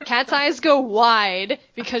it. Kat's eyes go wide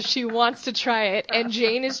because she wants to try it, and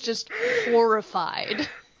Jane is just horrified.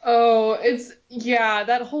 Oh,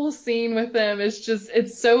 that whole scene with them is just,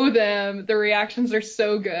 it's so them. The reactions are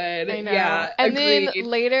so good. I know. Yeah, and agreed. Then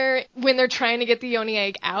later, when they're trying to get the Yoni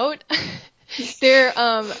egg out,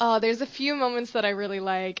 There's a few moments that I really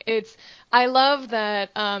like. I love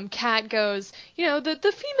that Kat goes,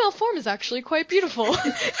 the female form is actually quite beautiful.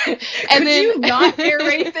 And then you not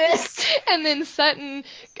narrate this? And then Sutton,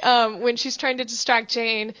 when she's trying to distract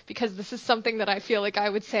Jane, because this is something that I feel like I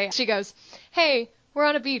would say, she goes, "Hey, we're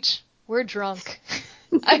on a beach. We're drunk."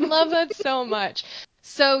 I love that so much.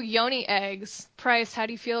 So, yoni eggs. Price, how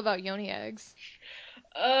do you feel about yoni eggs?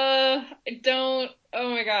 I don't. Oh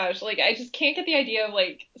my gosh. Like, I just can't get the idea of,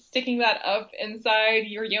 like, sticking that up inside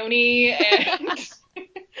your yoni. And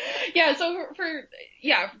yeah, so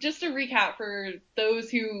just to recap for those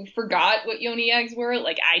who forgot what yoni eggs were,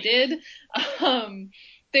 like I did,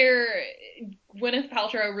 Gwyneth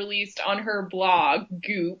Paltrow released on her blog,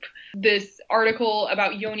 Goop, this article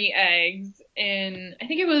about yoni eggs I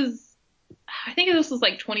think this was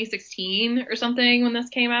like 2016 or something when this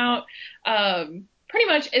came out. Pretty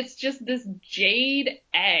much it's just this jade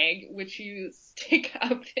egg which you stick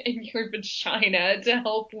up in your vagina to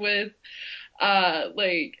help with I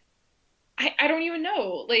don't even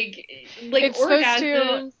know, like it's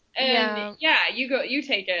orgasms. And you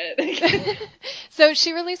take it. So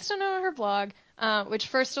she released it on her blog, which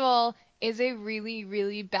first of all is a really,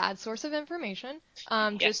 really bad source of information.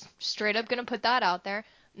 Just straight up gonna put that out there.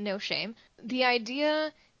 No shame. The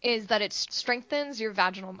idea is that it strengthens your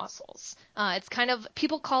vaginal muscles. It's kind of,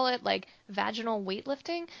 people call it like vaginal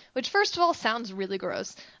weightlifting, which first of all sounds really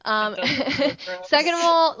gross. Second of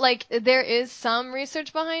all, like there is some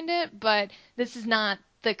research behind it, but this is not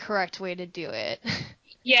the correct way to do it.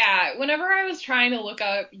 Yeah, whenever I was trying to look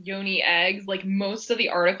up yoni eggs, like most of the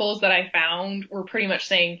articles that I found were pretty much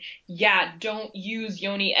saying, yeah, don't use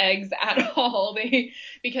yoni eggs at all.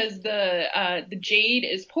 Because the jade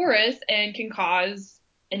is porous and can cause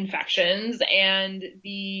infections, and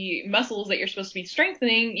the muscles that you're supposed to be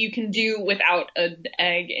strengthening you can do without an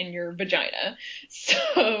egg in your vagina.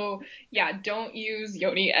 So yeah, don't use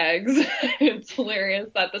yoni eggs. It's hilarious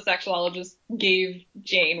that the sexologist gave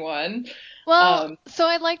Jane one. Well, so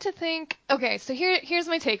I'd like to think, okay, so here's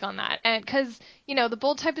my take on that. And because, the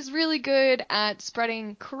bold type is really good at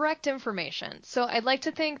spreading correct information. So I'd like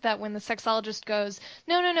to think that when the sexologist goes,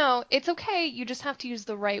 no, it's okay, you just have to use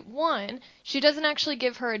the right one, she doesn't actually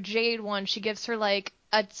give her a jade one, she gives her like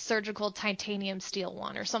a surgical titanium steel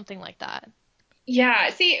one or something like that. Yeah,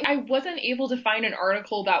 see, I wasn't able to find an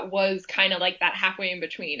article that was kind of like that halfway in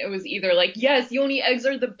between. It was either like, yes, yoni eggs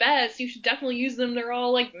are the best, you should definitely use them, they're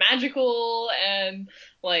all like magical and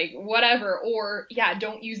like whatever, or yeah,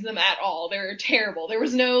 don't use them at all, they're terrible. There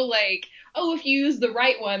was no like, oh, if you use the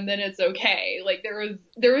right one, then it's okay. Like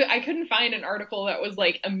I couldn't find an article that was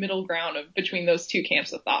like a middle ground between those two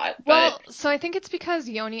camps of thought. Well, so I think it's because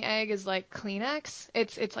yoni egg is like Kleenex.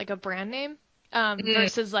 It's like a brand name.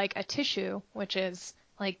 Versus like a tissue, which is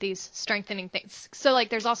like these strengthening things. So like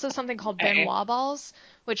there's also something called Benoit balls,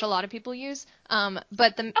 which a lot of people use. But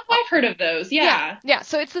I've heard of those. Yeah. Yeah.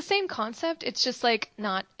 So it's the same concept. It's just like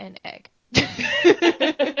not an egg.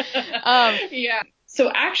 Yeah. So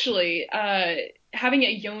actually, having a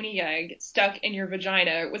yoni egg stuck in your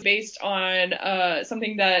vagina was based on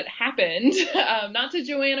something that happened, not to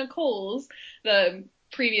Joanna Coles, the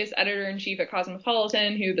previous editor-in-chief at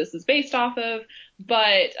Cosmopolitan, who this is based off of,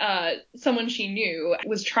 but someone she knew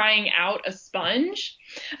was trying out a sponge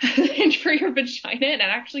for your vagina, and it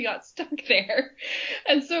actually got stuck there.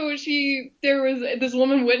 And so this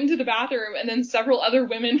woman went into the bathroom, and then several other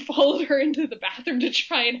women followed her into the bathroom to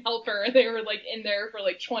try and help her. They were like in there for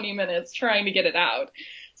like 20 minutes trying to get it out.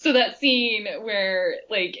 So that scene where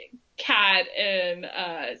like Kat and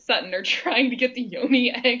Sutton are trying to get the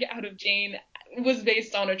yoni egg out of Jane was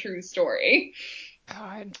based on a true story.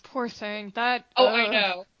 God, poor thing. That. I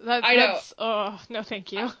know. I know. Oh, no,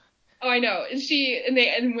 thank you. I know.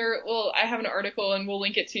 I have an article and we'll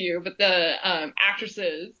link it to you, but the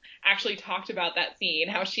actresses actually talked about that scene,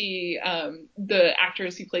 how the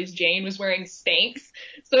actress who plays Jane was wearing Spanx.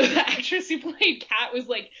 So the actress who played Kat was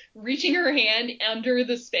like reaching her hand under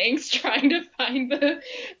the Spanx trying to find the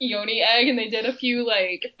yoni egg, and they did a few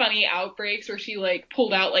like funny outbreaks where she like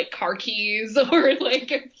pulled out like car keys or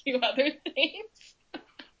like a few other things.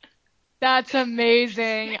 That's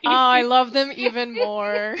amazing. Oh, I love them even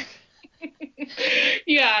more.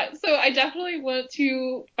 Yeah, so I definitely want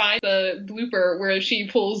to find the blooper where she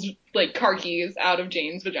pulls like car keys out of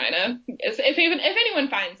Jane's vagina. If anyone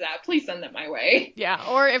finds that, please send that my way. Yeah,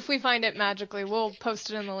 or if we find it magically, we'll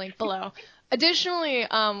post it in the link below. Additionally,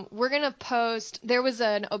 we're going to post, there was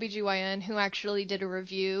an OBGYN who actually did a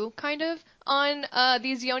review, kind of, on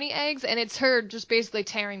these yoni eggs, and it's her just basically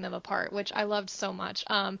tearing them apart, which I loved so much.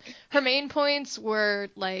 Her main points were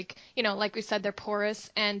like, like we said, they're porous,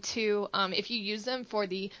 and two, if you use them for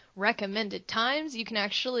the recommended times, you can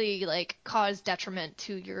actually like cause detriment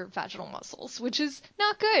to your vaginal muscles, which is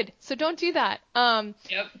not good. So don't do that.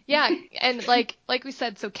 Yep. Yeah, and like we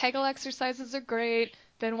said, so Kegel exercises are great.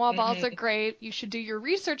 Benoit balls are great. You should do your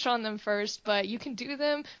research on them first, but you can do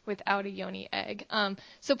them without a yoni egg.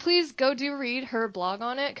 So please go read her blog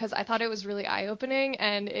on it, because I thought it was really eye-opening,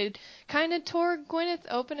 and it kind of tore Gwyneth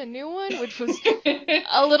open a new one, which was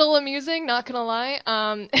a little amusing, not gonna lie.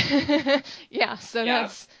 Yeah, so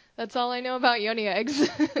that's all I know about yoni eggs.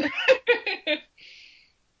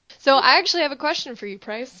 So I actually have a question for you,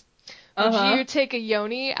 Price. Would you take a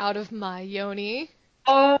yoni out of my yoni?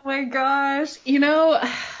 Oh my gosh. You know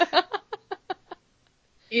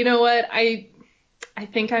what? I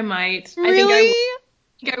think I might. Really? I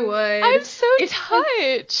think I would. I'm so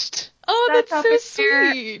touched. Oh, that's so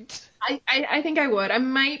sweet. I think I would. I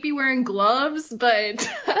might be wearing gloves, but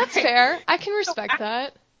that's fair. I can respect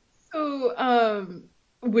that. So,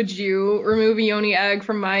 would you remove a yoni egg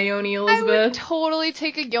from my yoni, Elizabeth? I would totally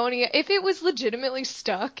take a yoni. If it was legitimately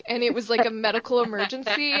stuck and it was like a medical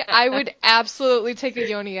emergency, I would absolutely take a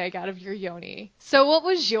yoni egg out of your yoni. So what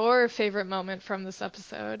was your favorite moment from this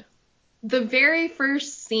episode? The very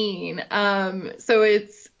first scene. So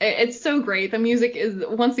it's so great. The music is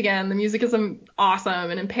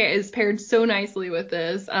awesome and is paired so nicely with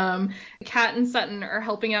this. Kat and Sutton are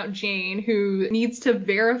helping out Jane, who needs to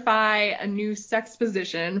verify a new sex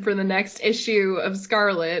position for the next issue of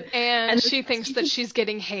Scarlet. And she thinks that she's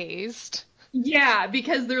getting hazed. Yeah,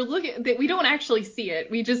 because we don't actually see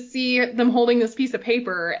it. We just see them holding this piece of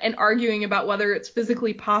paper and arguing about whether it's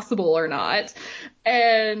physically possible or not.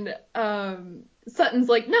 And Sutton's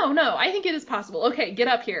like, no, I think it is possible. Okay, get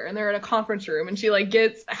up here. And they're in a conference room, and she like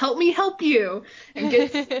gets, help me help you, and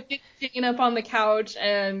gets Jane up on the couch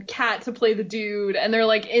and Kat to play the dude. And they're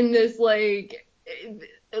like in this like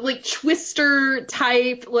twister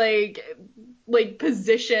type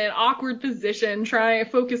awkward position,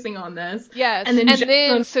 focusing on this. Yes, and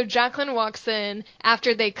then so Jacqueline walks in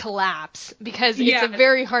after they collapse, because it's a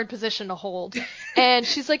very hard position to hold. And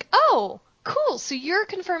she's like, oh, cool, so you're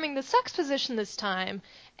confirming the sex position this time.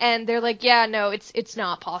 And they're like, yeah, no, it's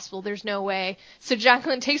not possible. There's no way. So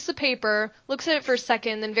Jacqueline takes the paper, looks at it for a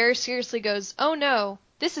second, then very seriously goes, oh no,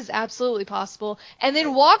 this is absolutely possible, and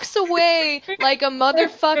then walks away like a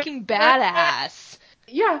motherfucking badass.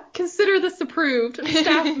 Yeah, consider this approved.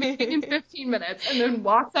 Staff meeting in 15 minutes, and then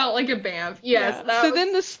walks out like a bamf. Yes. Yeah. So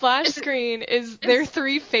then the splash screen is their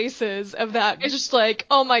three faces of that, just like,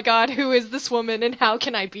 oh my god, who is this woman and how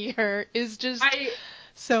can I be her? Is just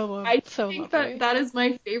so lovely. I think that is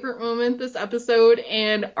my favorite moment this episode,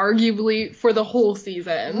 and arguably for the whole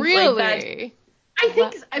season. Really? I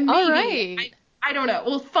think maybe. All right. I don't know.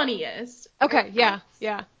 Well, funniest. Okay. Yeah.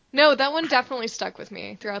 No, that one definitely stuck with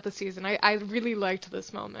me throughout the season. I really liked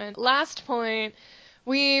this moment. Last point,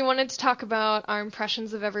 we wanted to talk about our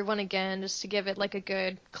impressions of everyone again, just to give it like a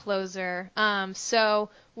good closer. So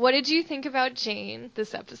what did you think about Jane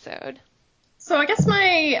this episode? So I guess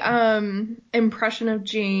my impression of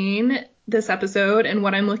Jane this episode, and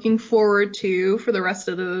what I'm looking forward to for the rest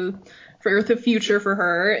of the future for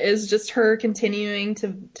her, is just her continuing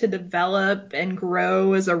to develop and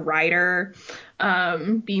grow as a writer,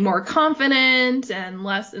 be more confident and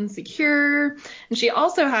less insecure. And she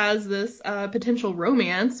also has this potential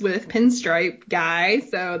romance with Pinstripe guy,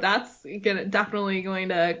 so that's definitely going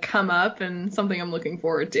to come up, and something I'm looking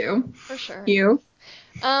forward to. For sure. You?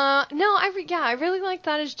 No, I really like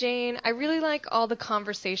that as Jane. I really like all the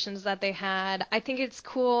conversations that they had. I think it's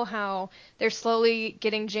cool how they're slowly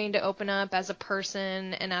getting Jane to open up as a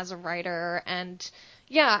person and as a writer, and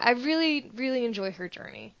yeah, I really, really enjoy her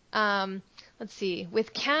journey. Let's see,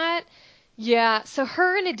 with Kat, yeah, so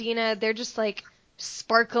her and Adina, they're just like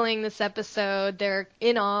sparkling this episode. They're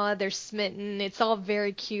in awe, they're smitten. It's all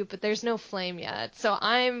very cute, but there's no flame yet. So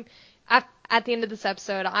at the end of this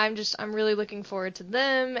episode, I'm really looking forward to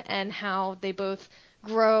them and how they both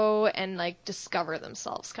grow and like discover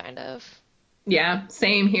themselves, kind of. Yeah,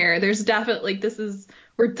 same here. There's definitely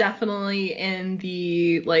we're definitely in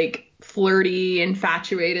the like flirty,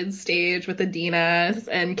 infatuated stage with Adina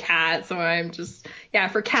and Kat. So I'm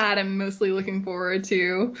for Kat, I'm mostly looking forward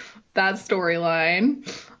to that storyline.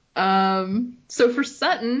 So for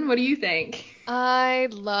Sutton, what do you think? I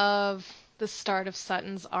love the start of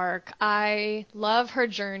Sutton's arc. I love her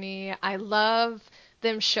journey. I love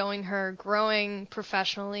them showing her growing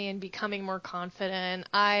professionally and becoming more confident.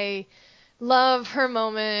 I love her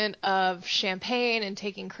moment of champagne and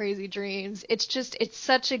taking crazy dreams. It's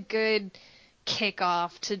such a good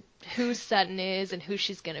kickoff to who Sutton is and who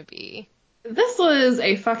she's gonna be. This was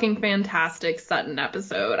a fucking fantastic Sutton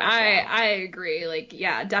episode. I agree. Like,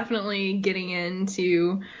 yeah, definitely getting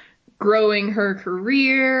into growing her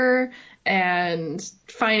career and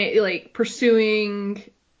pursuing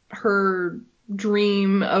her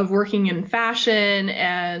dream of working in fashion,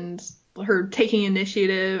 and her taking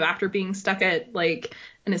initiative after being stuck at like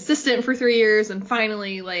an assistant for 3 years and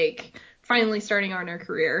finally starting on her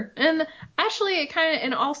career. And actually it kind of,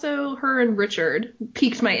 and also her and Richard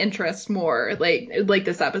piqued my interest more, like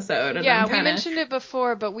this episode. And yeah, we mentioned it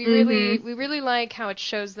before, but we really like how it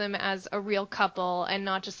shows them as a real couple and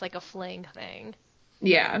not just like a fling thing.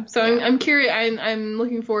 Yeah, so yeah. I'm curious. I'm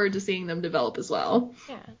looking forward to seeing them develop as well.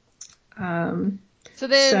 Yeah. So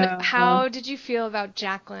then, how did you feel about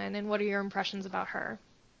Jacqueline, and what are your impressions about her?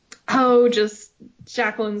 Oh,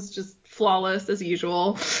 Jacqueline's just flawless as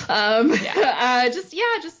usual. I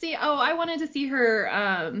wanted to see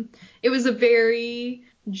her. It was a very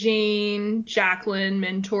Jacqueline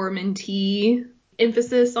mentor-mentee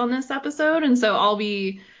emphasis on this episode, and so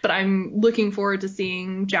I'm looking forward to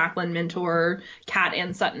seeing Jacqueline mentor Kat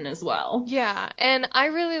and Sutton as well. Yeah, and I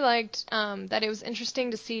really liked that it was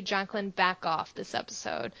interesting to see Jacqueline back off this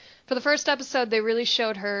episode. For the first episode, they really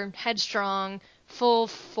showed her headstrong, full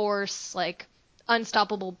force, like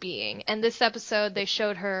unstoppable being, and this episode they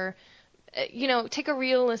showed her, take a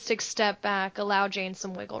realistic step back, allow Jane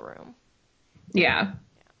some wiggle room. Yeah.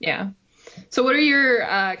 So what are your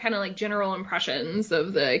kind of like general impressions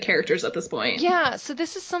of the characters at this point? Yeah, so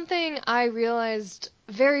this is something I realized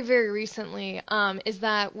very, very recently, is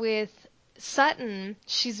that with Sutton,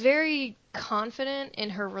 she's very confident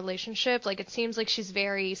in her relationship. Like, it seems like she's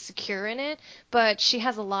very secure in it, but she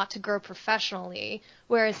has a lot to grow professionally,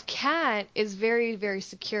 whereas Kat is very, very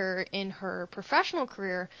secure in her professional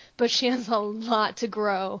career, but she has a lot to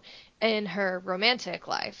grow in her romantic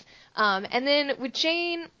life. And then with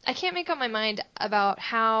Jane, I can't make up my mind about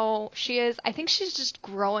how she is. I think she's just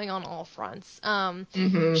growing on all fronts.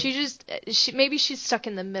 Maybe she's stuck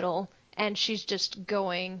in the middle, and she's just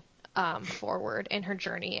going forward in her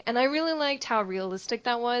journey. And I really liked how realistic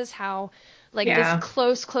that was, how this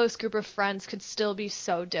close group of friends could still be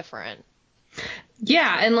so different.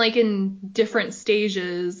 Yeah, and like in different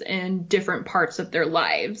stages and different parts of their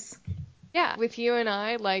lives. Yeah, with you and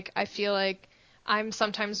I feel like I'm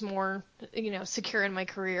sometimes more, secure in my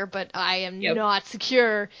career, but I am not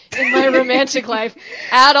secure in my romantic life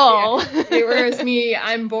at all. Yeah. Whereas me,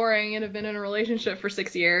 I'm boring and have been in a relationship for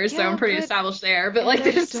 6 years, so I'm pretty established there. But like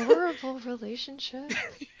this adorable relationship.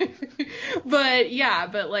 but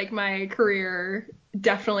like my career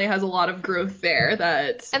definitely has a lot of growth there.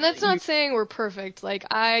 And that's not saying we're perfect. Like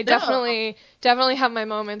I definitely have my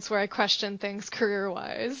moments where I question things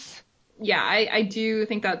career-wise. Yeah, I do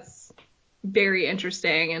think that's very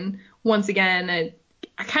interesting, and once again, it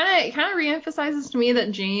kind of reemphasizes to me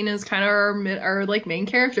that Jane is kind of our like main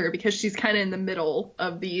character, because she's kind of in the middle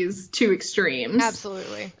of these two extremes.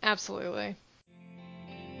 Absolutely.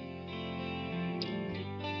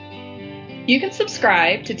 You can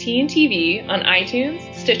subscribe to TNTV on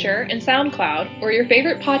iTunes, Stitcher, and SoundCloud, or your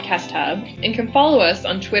favorite podcast hub, and can follow us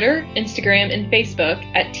on Twitter, Instagram, and Facebook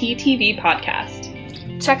at TTV Podcast.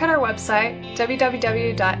 Check out our website, www.tntv.com,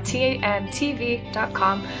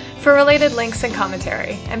 for related links and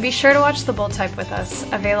commentary. And be sure to watch The Bold Type with us,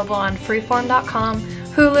 available on freeform.com,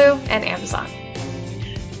 Hulu, and Amazon.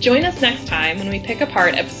 Join us next time when we pick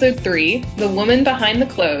apart Episode 3, The Woman Behind the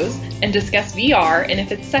Clothes, and discuss VR and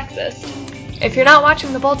if it's sexist. If you're not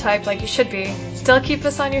watching The Bold Type like you should be, still keep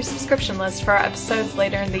us on your subscription list for our episodes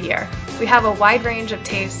later in the year. We have a wide range of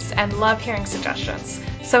tastes and love hearing suggestions.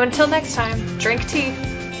 So until next time, drink tea.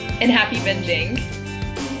 And happy binging.